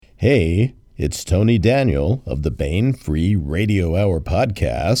Hey, it's Tony Daniel of the Baen Free Radio Hour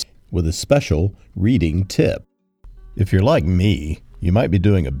podcast with a special reading tip. If you're like me, you might be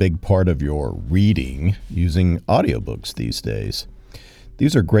doing a big part of your reading using audiobooks these days.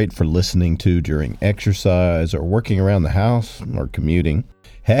 These are great for listening to during exercise or working around the house or commuting.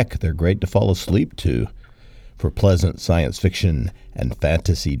 Heck, they're great to fall asleep to for pleasant science fiction and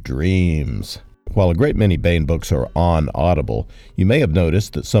fantasy dreams. While a great many Baen books are on Audible, you may have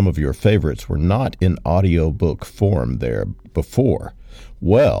noticed that some of your favorites were not in audiobook form there before.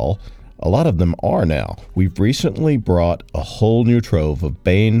 Well, a lot of them are now. We've recently brought a whole new trove of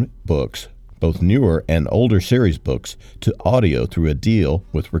Baen books, both newer and older series books, to audio through a deal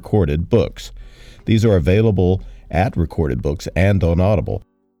with Recorded Books. These are available at Recorded Books and on Audible.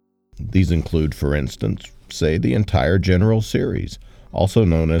 These include, for instance, say the entire General series, also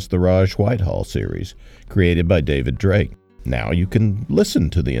known as the Raj Whitehall series, created by David Drake. Now you can listen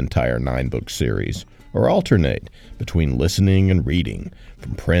to the entire 9-book series, or alternate between listening and reading,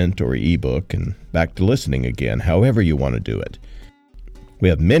 from print or ebook and back to listening again, however you want to do it. We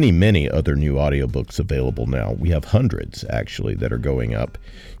have many other new audiobooks available now. We have hundreds, actually, that are going up.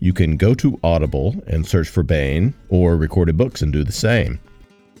 You can go to Audible and search for Baen or Recorded Books and do the same.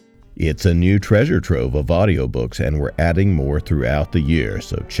 It's a new treasure trove of audiobooks, and we're adding more throughout the year,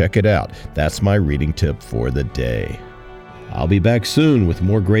 so check it out. That's my reading tip for the day. I'll be back soon with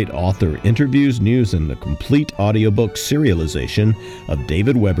more great author interviews, news, and the complete audiobook serialization of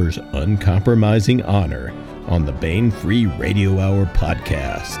David Weber's Uncompromising Honor on the Baen Free Radio Hour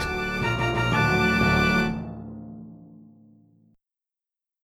podcast.